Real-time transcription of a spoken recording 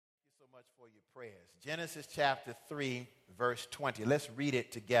much for your prayers. Genesis chapter 3, verse 20. Let's read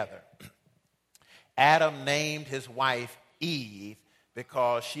it together. Adam named his wife Eve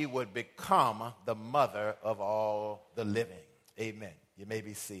because she would become the mother of all the living. Amen. You may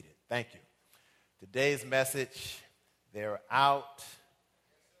be seated. Thank you. Today's message, they're out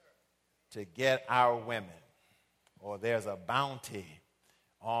to get our women, or there's a bounty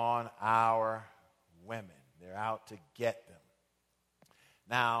on our women. They're out to get them.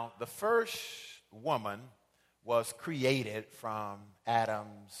 Now, the first woman was created from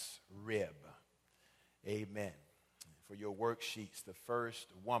Adam's rib. Amen. For your worksheets, the first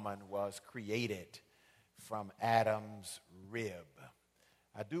woman was created from Adam's rib.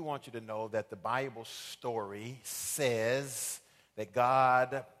 I do want you to know that the Bible story says that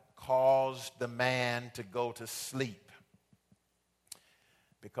God caused the man to go to sleep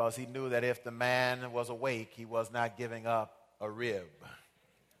because he knew that if the man was awake, he was not giving up a rib.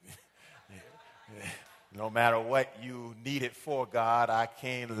 No matter what you need it for, God, I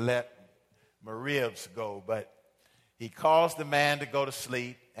can't let my ribs go. But he caused the man to go to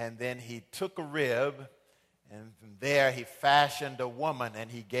sleep, and then he took a rib, and from there he fashioned a woman, and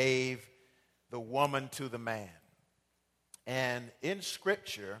he gave the woman to the man. And in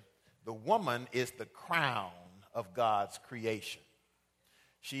Scripture, the woman is the crown of God's creation.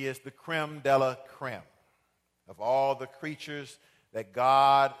 She is the creme de la creme of all the creatures that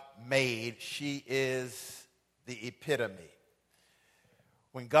God made. She is the epitome.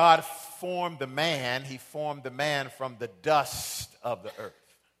 When God formed the man, he formed the man from the dust of the earth.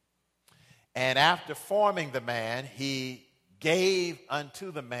 And after forming the man, he gave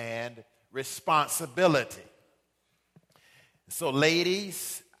unto the man responsibility. So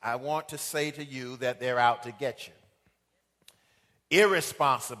ladies, I want to say to you that they're out to get you.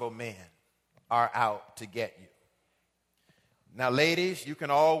 Irresponsible men are out to get you. Now, ladies, you can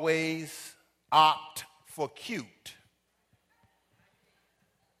always opt for cute,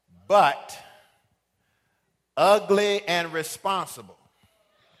 but ugly and responsible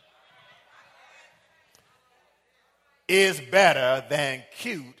is better than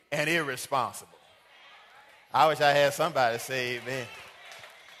cute and irresponsible. I wish I had somebody say amen.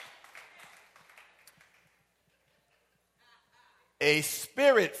 A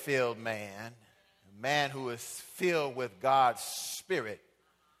spirit-filled man, a man who is filled with God's Spirit,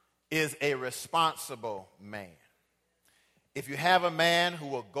 is a responsible man. If you have a man who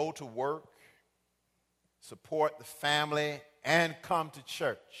will go to work, support the family, and come to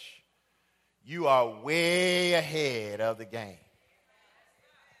church, you are way ahead of the game.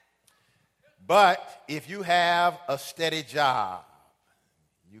 But if you have a steady job,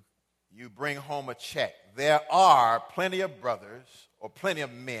 you bring home a check, there are plenty of brothers or plenty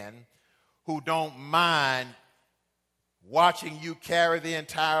of men who don't mind watching you carry the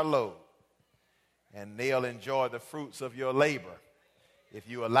entire load. And they'll enjoy the fruits of your labor if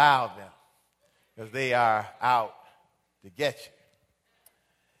you allow them, because they are out to get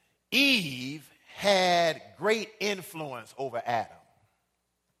you. Eve had great influence over Adam.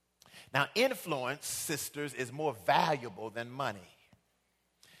 Now, influence, sisters, is more valuable than money.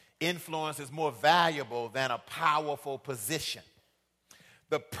 Influence is more valuable than a powerful position.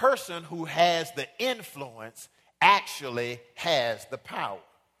 The person who has the influence actually has the power.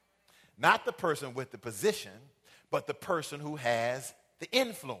 Not the person with the position, but the person who has the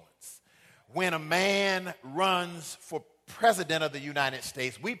influence. When a man runs for president of the United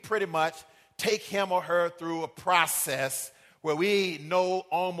States, we pretty much take him or her through a process where we know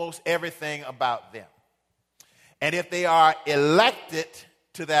almost everything about them. And if they are elected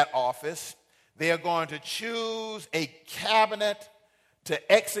to that office, they are going to choose a cabinet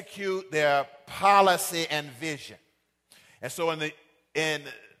to execute their policy and vision. And so in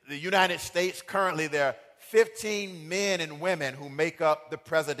the United States, currently there are 15 men and women who make up the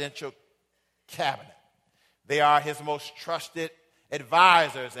presidential cabinet. They are his most trusted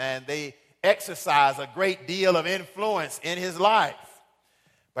advisors, and they exercise a great deal of influence in his life.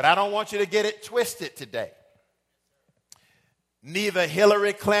 But I don't want you to get it twisted today. Neither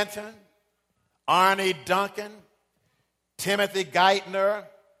Hillary Clinton, Arne Duncan, Timothy Geithner,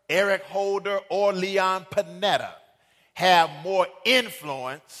 Eric Holder, or Leon Panetta have more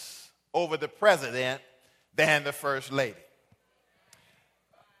influence over the president than the first lady.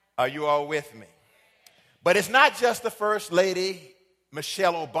 Are you all with me? But it's not just the first lady,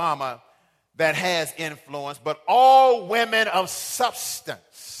 Michelle Obama, that has influence, but all women of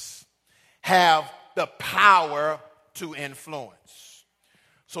substance have the power to influence.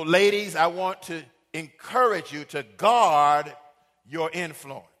 So ladies, I want to encourage you to guard your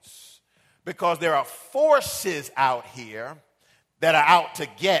influence, because there are forces out here that are out to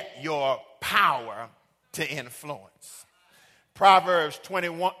get your power to influence. Proverbs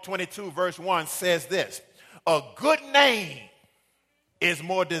 22 verse 1 says this: a good name is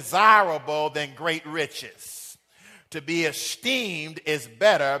more desirable than great riches. To be esteemed is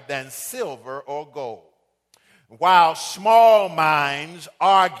better than silver or gold. While small minds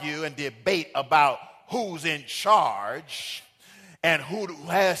argue and debate about who's in charge and who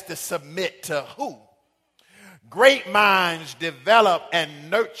has to submit to who, great minds develop and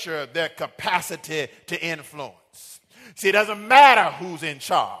nurture their capacity to influence. See, it doesn't matter who's in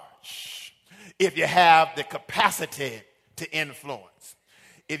charge if you have the capacity to influence.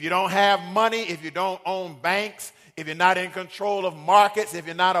 If you don't have money, if you don't own banks, if you're not in control of markets, if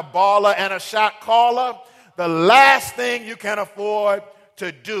you're not a baller and a shot caller, the last thing you can afford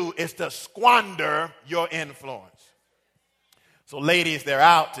to do is to squander your influence. So ladies, they're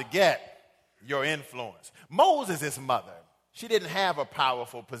out to get your influence. Moses' mother, she didn't have a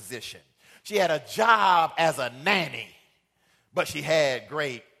powerful position. She had a job as a nanny, but she had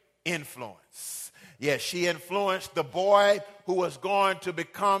great influence. Yes, she influenced the boy who was going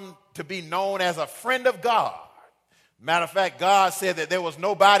to be known as a friend of God. Matter of fact, God said that there was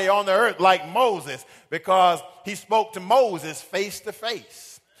nobody on the earth like Moses because he spoke to Moses face to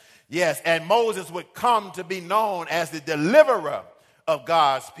face. Yes, and Moses would come to be known as the deliverer of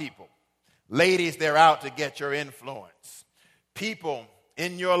God's people. Ladies, they're out to get your influence. People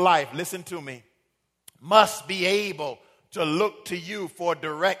in your life, listen to me, must be able to look to you for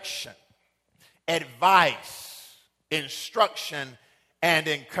direction, advice, instruction, and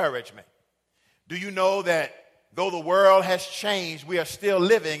encouragement. Do you know that though the world has changed, we are still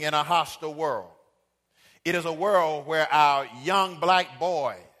living in a hostile world? It is a world where our young black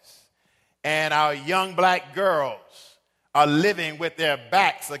boys and our young black girls are living with their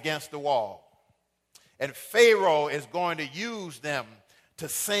backs against the wall. And Pharaoh is going to use them to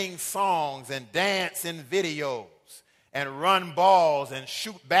sing songs and dance in videos and run balls and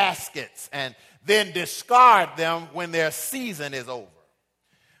shoot baskets and then discard them when their season is over.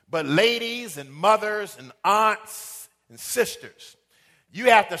 But ladies and mothers and aunts and sisters, you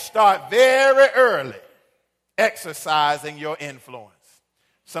have to start very early exercising your influence.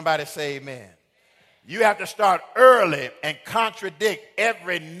 Somebody say amen. You have to start early and contradict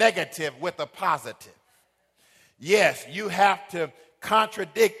every negative with a positive. Yes, you have to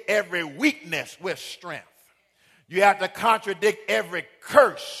contradict every weakness with strength. You have to contradict every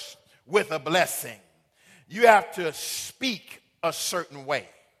curse with a blessing. You have to speak a certain way.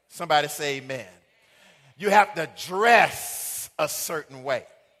 Somebody say amen. You have to dress a certain way.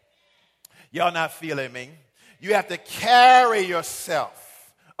 Y'all not feeling me? You have to carry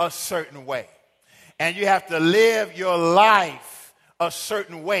yourself a certain way. And you have to live your life a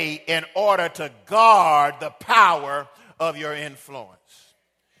certain way in order to guard the power of your influence.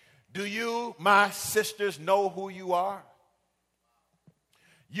 Do you, my sisters, know who you are?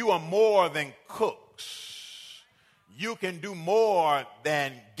 You are more than cooks. You can do more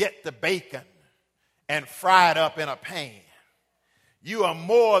than get the bacon and fry it up in a pan. You are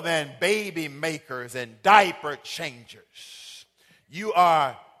more than baby makers and diaper changers. You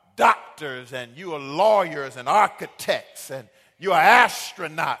are doctors and you are lawyers and architects and you are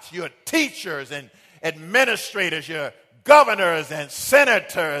astronauts. You are teachers and administrators. You're governors and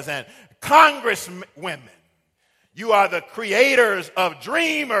senators and congresswomen. You are the creators of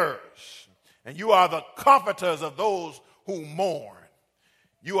dreamers, and you are the comforters of those who mourn.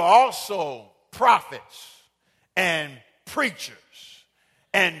 You are also prophets and preachers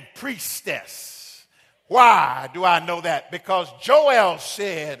and priestess. Why do I know that? Because Joel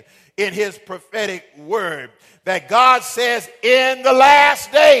said in his prophetic word that God says, in the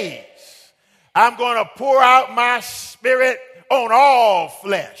last days, I'm going to pour out my spirit on all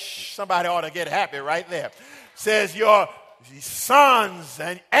flesh. Somebody ought to get happy right there. Says your sons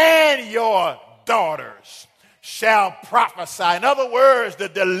and your daughters shall prophesy. In other words, the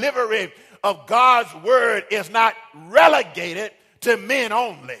delivery of God's word is not relegated to men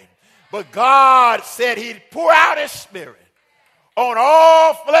only. But God said he'd pour out his spirit on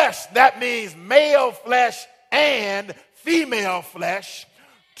all flesh. That means male flesh and female flesh,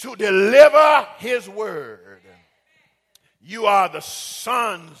 to deliver his word. You are the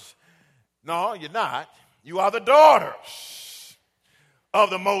sons. No, you're not. You are the daughters of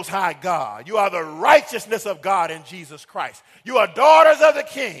the Most High God. You are the righteousness of God in Jesus Christ. You are daughters of the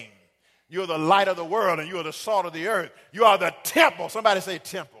King. You are the light of the world and you are the salt of the earth. You are the temple. Somebody say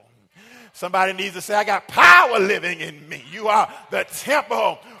temple. Somebody needs to say, I got power living in me. You are the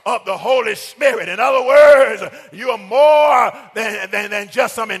temple of the Holy Spirit. In other words, you are more than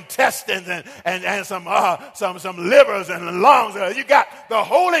just some intestines and some livers and lungs. You got the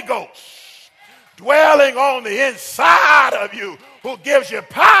Holy Ghost dwelling on the inside of you, who gives you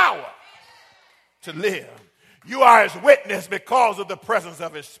power to live. You are his witness because of the presence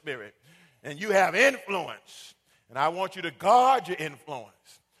of his Spirit. And you have influence. And I want you to guard your influence,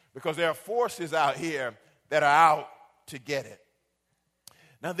 because there are forces out here that are out to get it.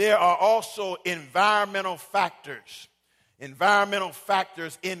 Now, there are also environmental factors. Environmental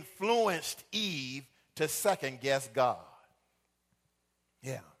factors influenced Eve to second guess God.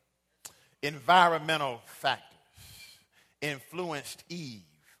 Yeah. Environmental factors influenced Eve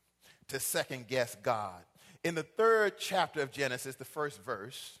to second guess God. In the 3rd chapter of Genesis, the 1st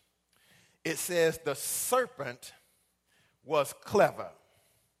verse, it says the serpent was clever,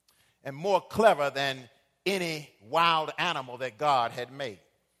 and more clever than any wild animal that God had made.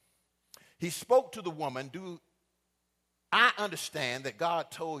 He spoke to the woman, do I understand that God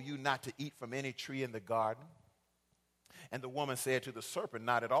told you not to eat from any tree in the garden? And the woman said to the serpent,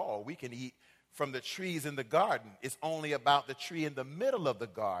 not at all. We can eat from the trees in the garden. It's only about the tree in the middle of the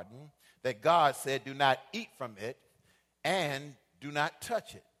garden that God said, do not eat from it and do not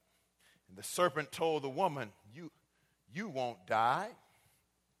touch it. And the serpent told the woman, you won't die.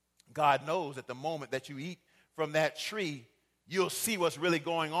 God knows at the moment that you eat from that tree, you'll see what's really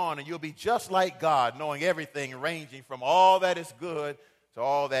going on, and you'll be just like God, knowing everything, ranging from all that is good to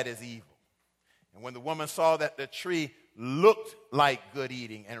all that is evil. And when the woman saw that the tree looked like good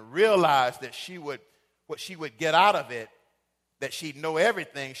eating and realized that what she would get out of it, that she'd know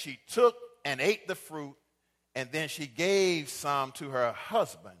everything, she took and ate the fruit, and then she gave some to her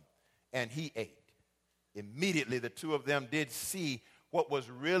husband, and he ate. Immediately, the two of them did see what was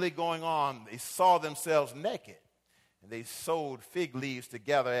really going on. They saw themselves naked, and they sewed fig leaves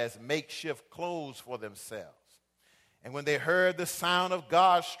together as makeshift clothes for themselves. And when they heard the sound of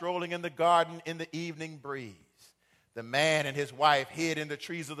God strolling in the garden in the evening breeze, the man and his wife hid in the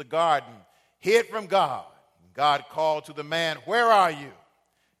trees of the garden, hid from God. God called to the man, where are you?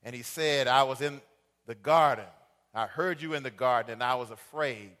 And he said, I was in the garden. I heard you in the garden, and I was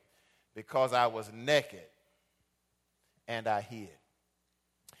afraid because I was naked, and I hid.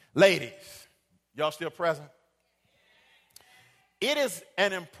 Ladies, y'all still present? It is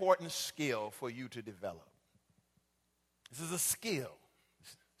an important skill for you to develop. This is a skill.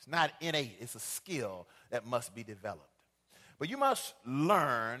 It's not innate. It's a skill that must be developed. But you must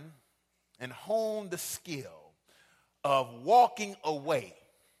learn and hone the skill of walking away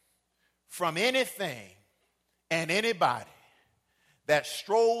from anything and anybody that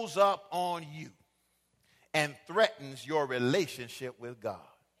strolls up on you and threatens your relationship with God.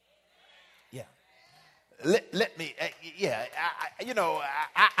 Yeah.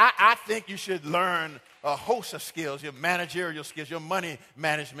 I think you should learn a host of skills, your managerial skills, your money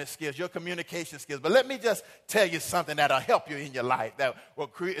management skills, your communication skills. But let me just tell you something that'll help you in your life, that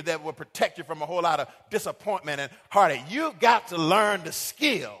will protect you from a whole lot of disappointment and heartache. You've got to learn the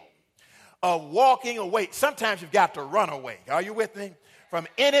skill of walking away. Sometimes you've got to run away. Are you with me? From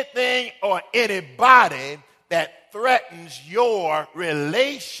anything or anybody that threatens your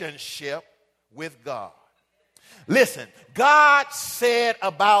relationship with God. Listen, God said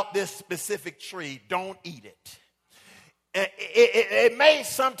about this specific tree, don't eat it. It may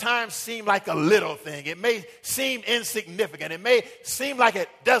sometimes seem like a little thing. It may seem insignificant. It may seem like it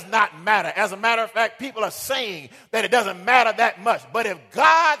does not matter. As a matter of fact, people are saying that it doesn't matter that much. But if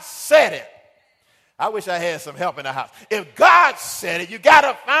God said it, I wish I had some help in the house. If God said it, you got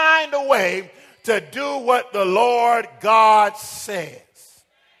to find a way to do what the Lord God says.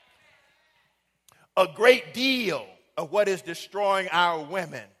 A great deal of what is destroying our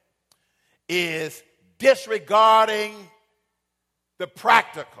women is disregarding the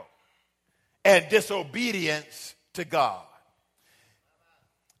practical and disobedience to God.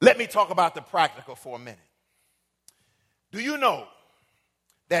 Let me talk about the practical for a minute. Do you know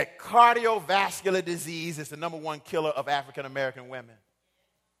that cardiovascular disease is the number one killer of African American women?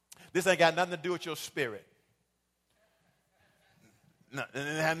 This ain't got nothing to do with your spirit. No,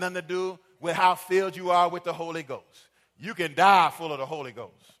 it has nothing to do with how filled you are with the Holy Ghost. You can die full of the Holy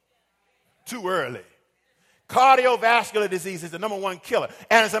Ghost too early. Cardiovascular disease is the number one killer.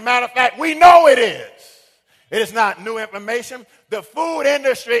 And as a matter of fact, we know it is. It is not new information. The food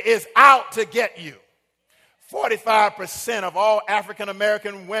industry is out to get you. 45% of all African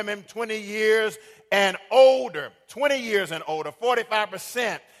American women 20 years and older,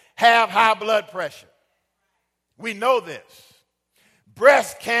 45% have high blood pressure. We know this.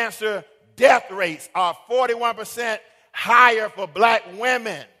 Breast cancer death rates are 41% higher for black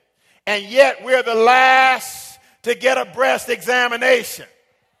women. And yet we're the last to get a breast examination.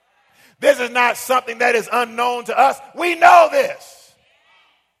 This is not something that is unknown to us. We know this.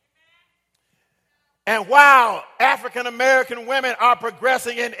 And while African American women are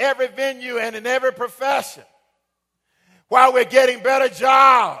progressing in every venue and in every profession, while we're getting better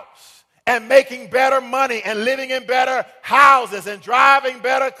jobs and making better money and living in better houses and driving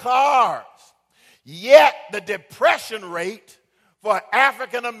better cars, yet the depression rate for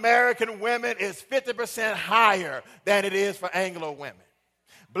African American women is 50% higher than it is for Anglo women.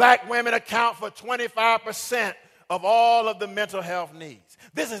 Black women account for 25% of all of the mental health needs.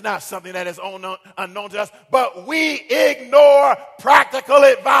 This is not something that is unknown to us, but we ignore practical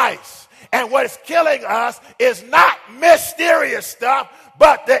advice. And what is killing us is not mysterious stuff,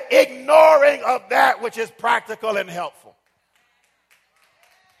 but the ignoring of that which is practical and helpful.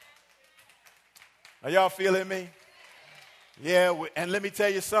 Are y'all feeling me? Yeah, and let me tell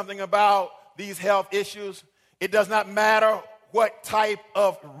you something about these health issues. It does not matter what type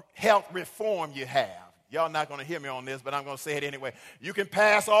of health reform you have. Y'all not going to hear me on this, but I'm going to say it anyway. You can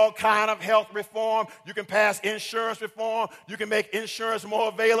pass all kind of health reform. You can pass insurance reform. You can make insurance more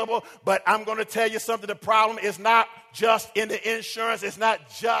available. But I'm going to tell you something. The problem is not just in the insurance. It's not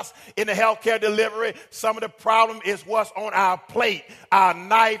just in the healthcare delivery. Some of the problem is what's on our plate. Our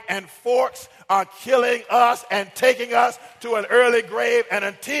knife and forks are killing us and taking us to an early grave, and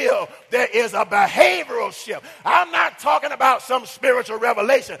until there is a behavioral shift. I'm not talking about some spiritual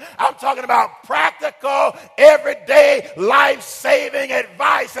revelation. I'm talking about practical, everyday, life-saving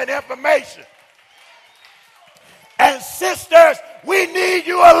advice and information. And sisters, we need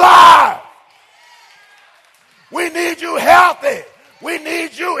you alive. We need you healthy. We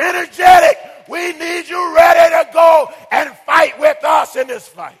need you energetic. We need you ready to go and fight with us in this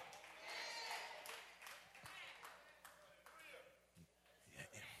fight.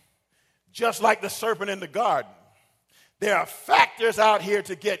 Just like the serpent in the garden, there are factors out here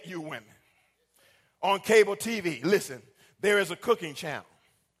to get you women. On cable TV, listen, there is a cooking channel.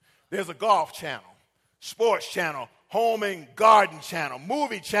 There's a golf channel, sports channel, home and garden channel,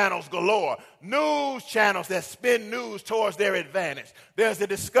 movie channels galore, news channels that spin news towards their advantage. There's the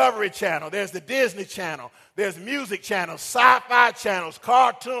Discovery Channel. There's the Disney Channel. There's music channels, sci-fi channels,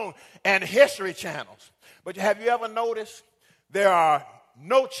 cartoon, and history channels. But have you ever noticed there are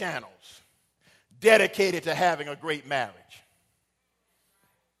no channels dedicated to having a great marriage?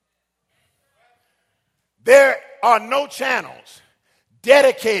 There are no channels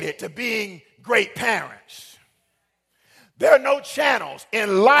dedicated to being great parents. There are no channels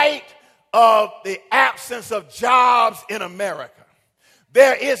in light of the absence of jobs in America.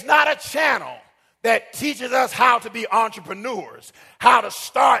 There is not a channel that teaches us how to be entrepreneurs, how to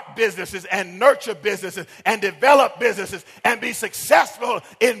start businesses and nurture businesses and develop businesses and be successful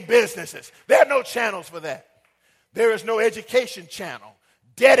in businesses. There are no channels for that. There is no education channel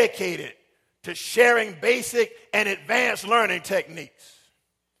dedicated to sharing basic and advanced learning techniques.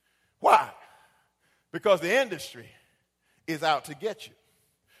 Why? Because the industry is out to get you.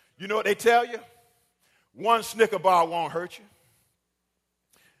 You know what they tell you? One Snicker bar won't hurt you.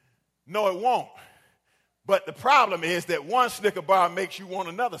 No, it won't. But the problem is that one Snicker bar makes you want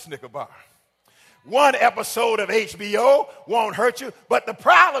another Snicker bar. One episode of HBO won't hurt you. But the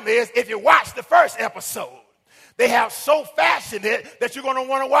problem is, if you watch the first episode, they have so fashioned it that you're going to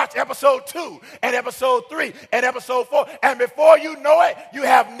want to watch episode 2 and episode 3 and episode 4. And before you know it, you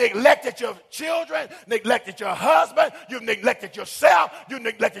have neglected your children, neglected your husband, you've neglected yourself, you've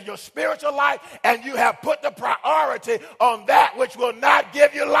neglected your spiritual life, and you have put the priority on that which will not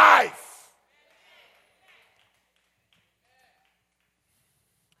give you life.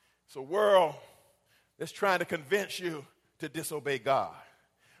 It's a world that's trying to convince you to disobey God.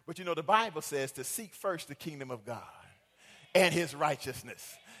 But you know, the Bible says to seek first the kingdom of God and his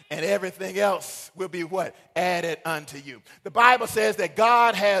righteousness, and everything else will be what? Added unto you. The Bible says that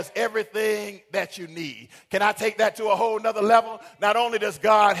God has everything that you need. Can I take that to a whole nother level? Not only does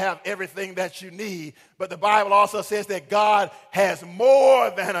God have everything that you need, but the Bible also says that God has more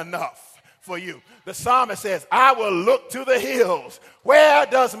than enough for you. The psalmist says, I will look to the hills. Where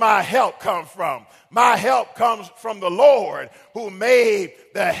does my help come from? My help comes from the Lord who made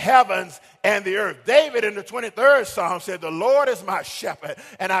the heavens and the earth. David in the 23rd Psalm said, the Lord is my shepherd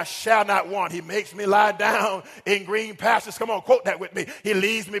and I shall not want. He makes me lie down in green pastures. Come on, quote that with me. He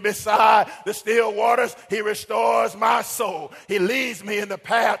leads me beside the still waters. He restores my soul. He leads me in the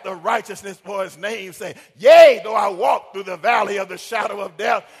path of righteousness for his name's sake. Yea, though I walk through the valley of the shadow of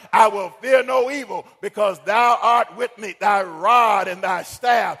death, I will fear no evil. evil, because thou art with me. Thy rod and thy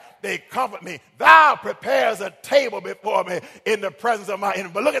staff, they comfort me. Thou prepares a table before me in the presence of my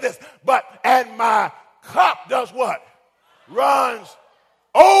enemy. But look at this. And my cup does what? Runs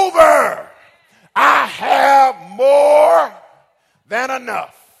over. I have more than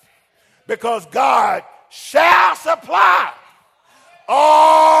enough, because God shall supply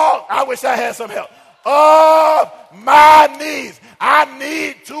all, I wish I had some help, of my needs. I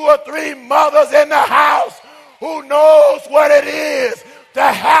need 2 or 3 mothers in the house who knows what it is to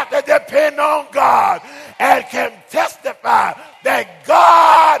have to depend on God and can testify that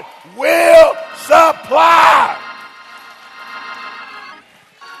God will supply.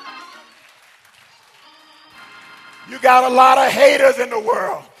 You got a lot of haters in the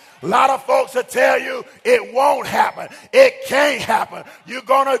world. A lot of folks will tell you it won't happen. It can't happen. You're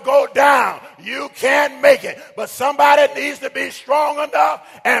going to go down. You can't make it. But somebody needs to be strong enough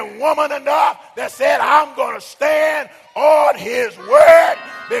and woman enough that said, I'm going to stand on his word,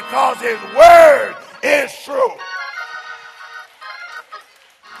 because his word is true.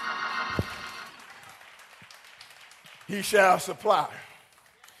 He shall supply.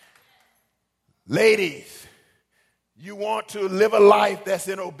 Ladies, you want to live a life that's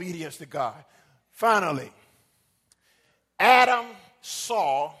in obedience to God. Finally, Adam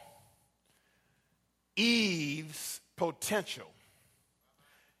saw Eve's potential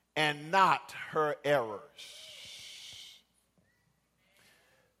and not her errors.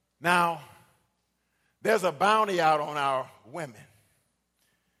 Now, there's a bounty out on our women,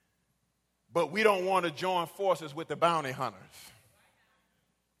 but we don't want to join forces with the bounty hunters.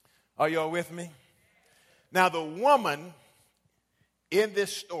 Are y'all with me? Now, the woman in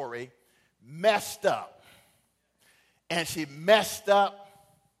this story messed up, and she messed up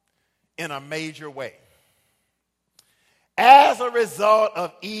in a major way. As a result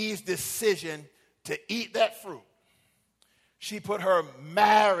of Eve's decision to eat that fruit, she put her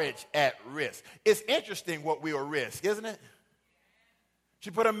marriage at risk. It's interesting what we will risk, isn't it? She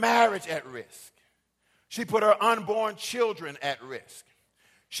put her marriage at risk. She put her unborn children at risk.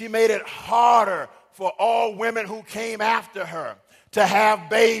 She made it harder for all women who came after her to have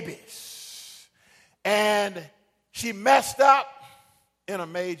babies. And she messed up in a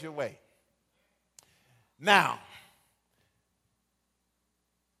major way. Now,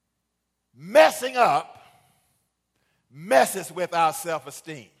 messing up messes with our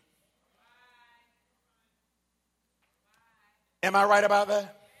self-esteem. Am I right about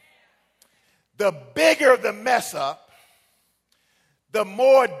that? The bigger the mess up, the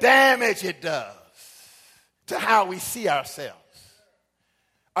more damage it does to how we see ourselves.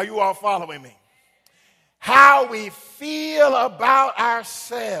 Are you all following me? How we feel about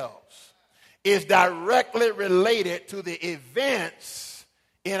ourselves is directly related to the events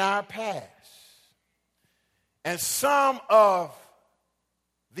in our past. And some of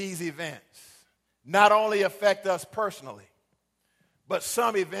these events not only affect us personally, but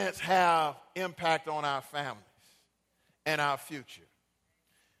some events have impact on our families and our future.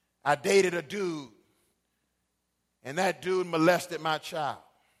 I dated a dude, and that dude molested my child.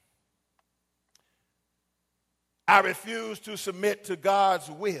 I refused to submit to God's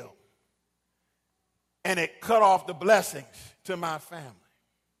will, and it cut off the blessings to my family.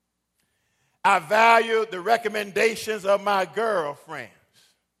 I valued the recommendations of my girlfriends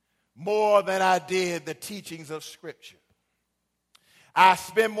more than I did the teachings of Scripture. I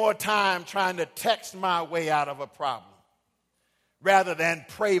spend more time trying to text my way out of a problem rather than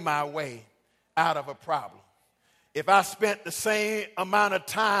pray my way out of a problem. If I spent the same amount of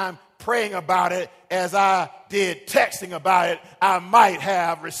time praying about it as I did texting about it, I might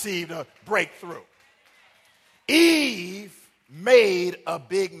have received a breakthrough. Eve made a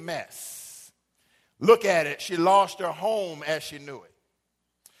big mess. Look at it. She lost her home as she knew it.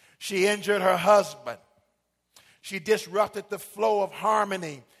 She injured her husband. She disrupted the flow of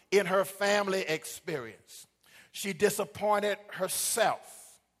harmony in her family experience. She disappointed herself.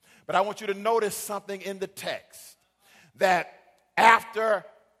 But I want you to notice something in the text, that after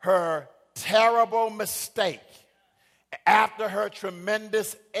her terrible mistake, after her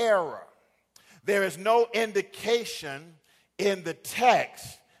tremendous error, there is no indication in the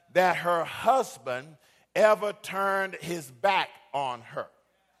text that her husband ever turned his back on her.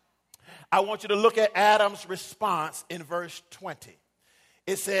 I want you to look at Adam's response in verse 20.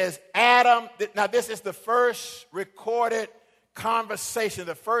 It says, Adam, now this is the first recorded conversation,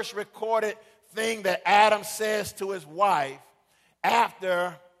 the first recorded thing that Adam says to his wife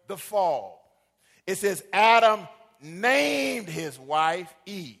after the fall. It says, Adam named his wife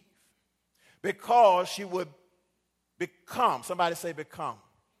Eve because she would become, somebody say become,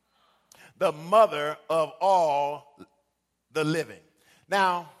 the mother of all the living.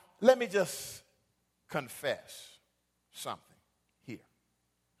 Now, let me just confess something here.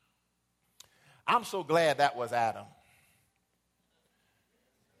 I'm so glad that was Adam.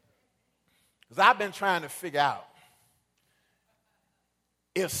 Because I've been trying to figure out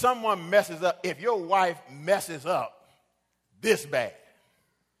if someone messes up, if your wife messes up this bad,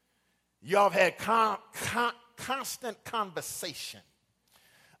 y'all have had constant conversation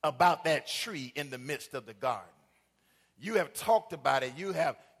about that tree in the midst of the garden. You have talked about it. You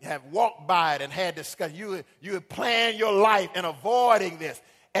have walked by it and had discussion. You have planned your life in avoiding this.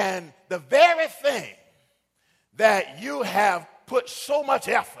 And the very thing that you have put so much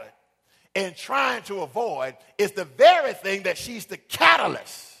effort in trying to avoid is the very thing that she's the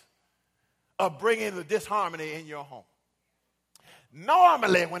catalyst of bringing the disharmony in your home.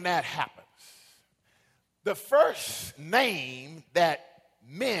 Normally, when that happens, the first name that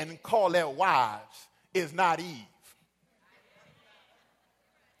men call their wives is not Eve.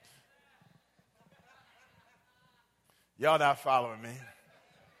 Y'all not following me?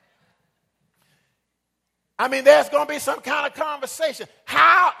 I mean, there's going to be some kind of conversation.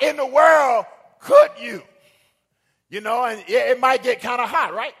 How in the world could you? You know, and it might get kind of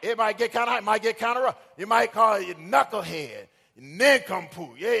hot, right? It might get kind of hot. It might get kind of rough. You might call it knucklehead,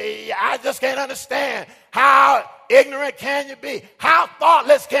 nincompoop. Yeah, I just can't understand. How ignorant can you be? How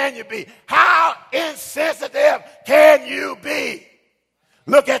thoughtless can you be? How insensitive can you be?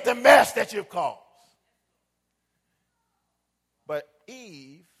 Look at the mess that you've caused. But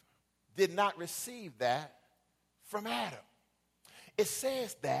Eve did not receive that from Adam. It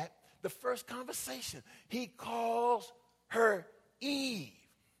says that the first conversation, he calls her Eve.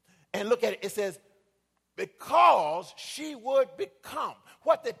 And look at it. It says, because she would become.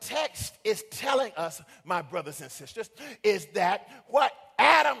 What the text is telling us, my brothers and sisters, is that what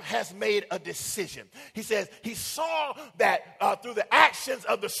Adam has made a decision. He says he saw that through the actions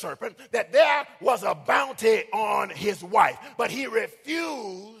of the serpent that there was a bounty on his wife, but he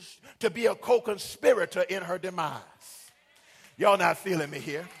refused to be a co-conspirator in her demise. Y'all not feeling me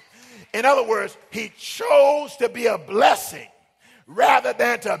here? In other words, he chose to be a blessing rather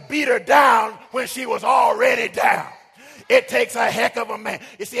than to beat her down when she was already down. It takes a heck of a man.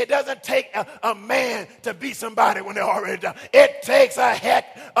 You see, it doesn't take a man to beat somebody when they're already down. It takes a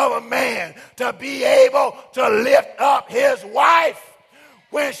heck of a man to be able to lift up his wife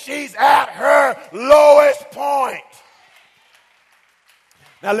when she's at her lowest point.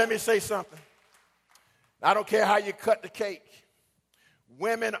 Now, let me say something. I don't care how you cut the cake.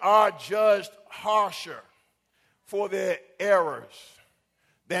 Women are judged harsher for their errors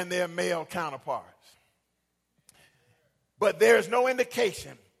than their male counterparts. But there is no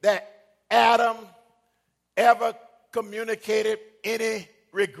indication that Adam ever communicated any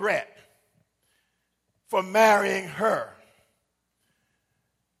regret for marrying her.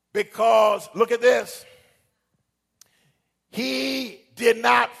 Because, look at this, he did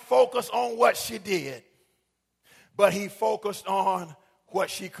not focus on what she did, but he focused on what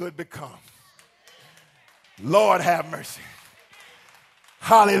she could become. Lord have mercy.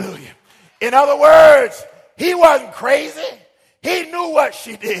 Hallelujah. In other words, he wasn't crazy. He knew what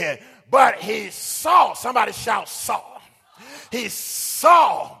she did, but he saw, somebody shout saw. He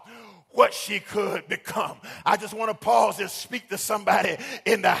saw what she could become. I just want to pause and speak to somebody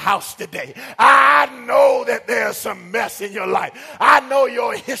in the house today. I know that there's some mess in your life. I know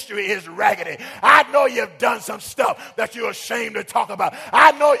your history is raggedy. I know you've done some stuff that you're ashamed to talk about.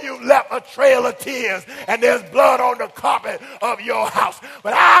 I know you left a trail of tears and there's blood on the carpet of your house.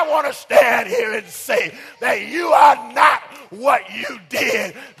 But I want to stand here and say that you are not what you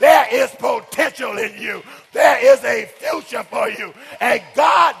did. There is potential in you. There is a future for you. And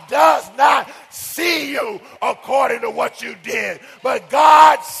God does not see you according to what you did, but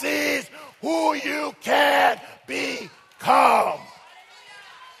God sees who you can become.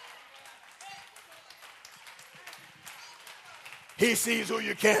 He sees who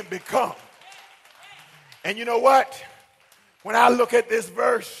you can become. And you know what? When I look at this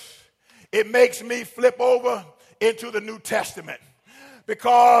verse, it makes me flip over into the New Testament,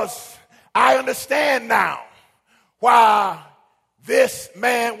 because I understand now why this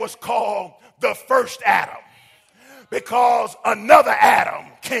man was called the first Adam, because another Adam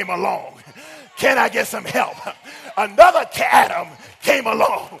came along. Can I get some help? Another Adam came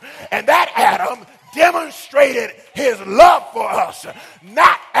along, and that Adam demonstrated his love for us,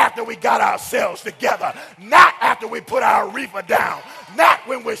 not after we got ourselves together, not after we put our reefer down, not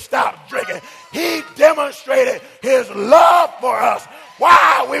when we stopped drinking. He demonstrated his love for us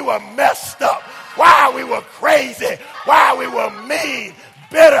while we were messed up, while we were crazy, while we were mean,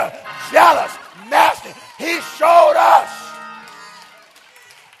 bitter, jealous, nasty. He showed us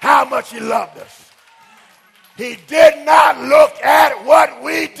how much he loved us. He did not look at what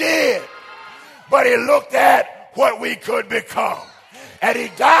we did, but he looked at what we could become. And he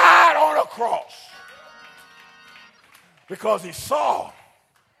died on a cross because he saw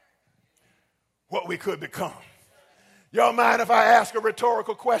what we could become. Y'all mind if I ask a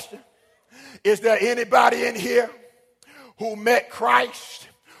rhetorical question? Is there anybody in here who met Christ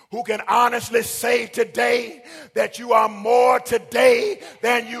who can honestly say today that you are more today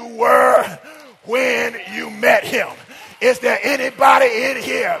than you were when you met him? Is there anybody in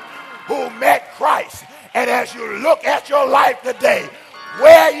here who met Christ, and as you look at your life today,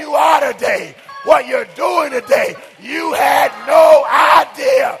 where you are today, what you're doing today, you had no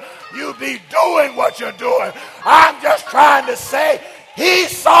idea you'd be doing what you're doing? I'm just trying to say, he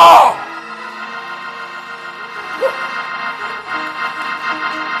saw.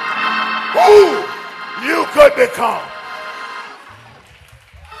 Who you could become.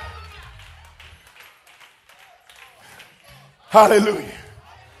 Hallelujah.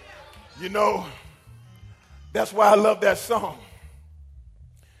 You know, that's why I love that song.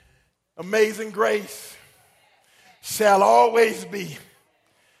 Amazing grace shall always be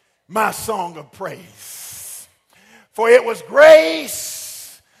my song of praise. For it was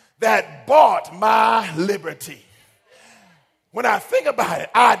grace that bought my liberty. When I think about it,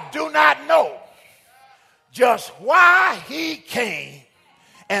 I do not know just why he came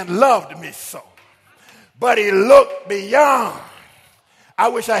and loved me so. But he looked beyond. I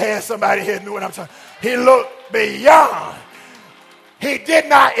wish I had somebody here who knew what I'm talking. He looked beyond. He did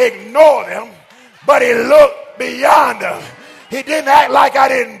not ignore them, but he looked beyond them. He didn't act like I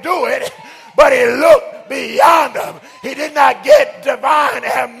didn't do it, but he looked beyond them. He did not get divine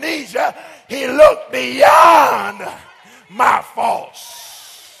amnesia. He looked beyond my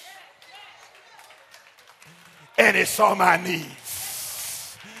faults. And he saw my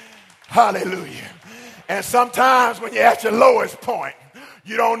needs. Hallelujah. And sometimes when you're at your lowest point,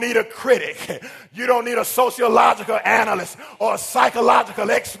 you don't need a critic. You don't need a sociological analyst or a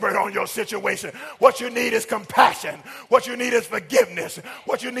psychological expert on your situation. What you need is compassion. What you need is forgiveness.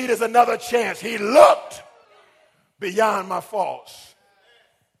 What you need is another chance. He looked beyond my faults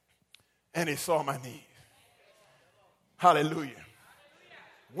and he saw my needs. Hallelujah.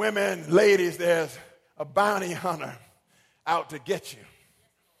 Women, ladies, there's a bounty hunter out to get you.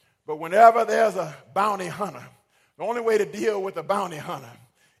 But whenever there's a bounty hunter, the only way to deal with a bounty hunter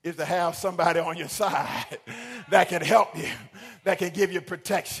is to have somebody on your side that can help you, that can give you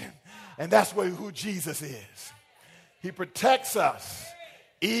protection. And that's who Jesus is. He protects us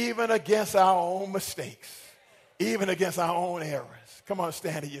even against our own mistakes, even against our own errors. Come on,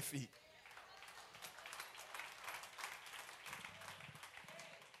 stand to your feet.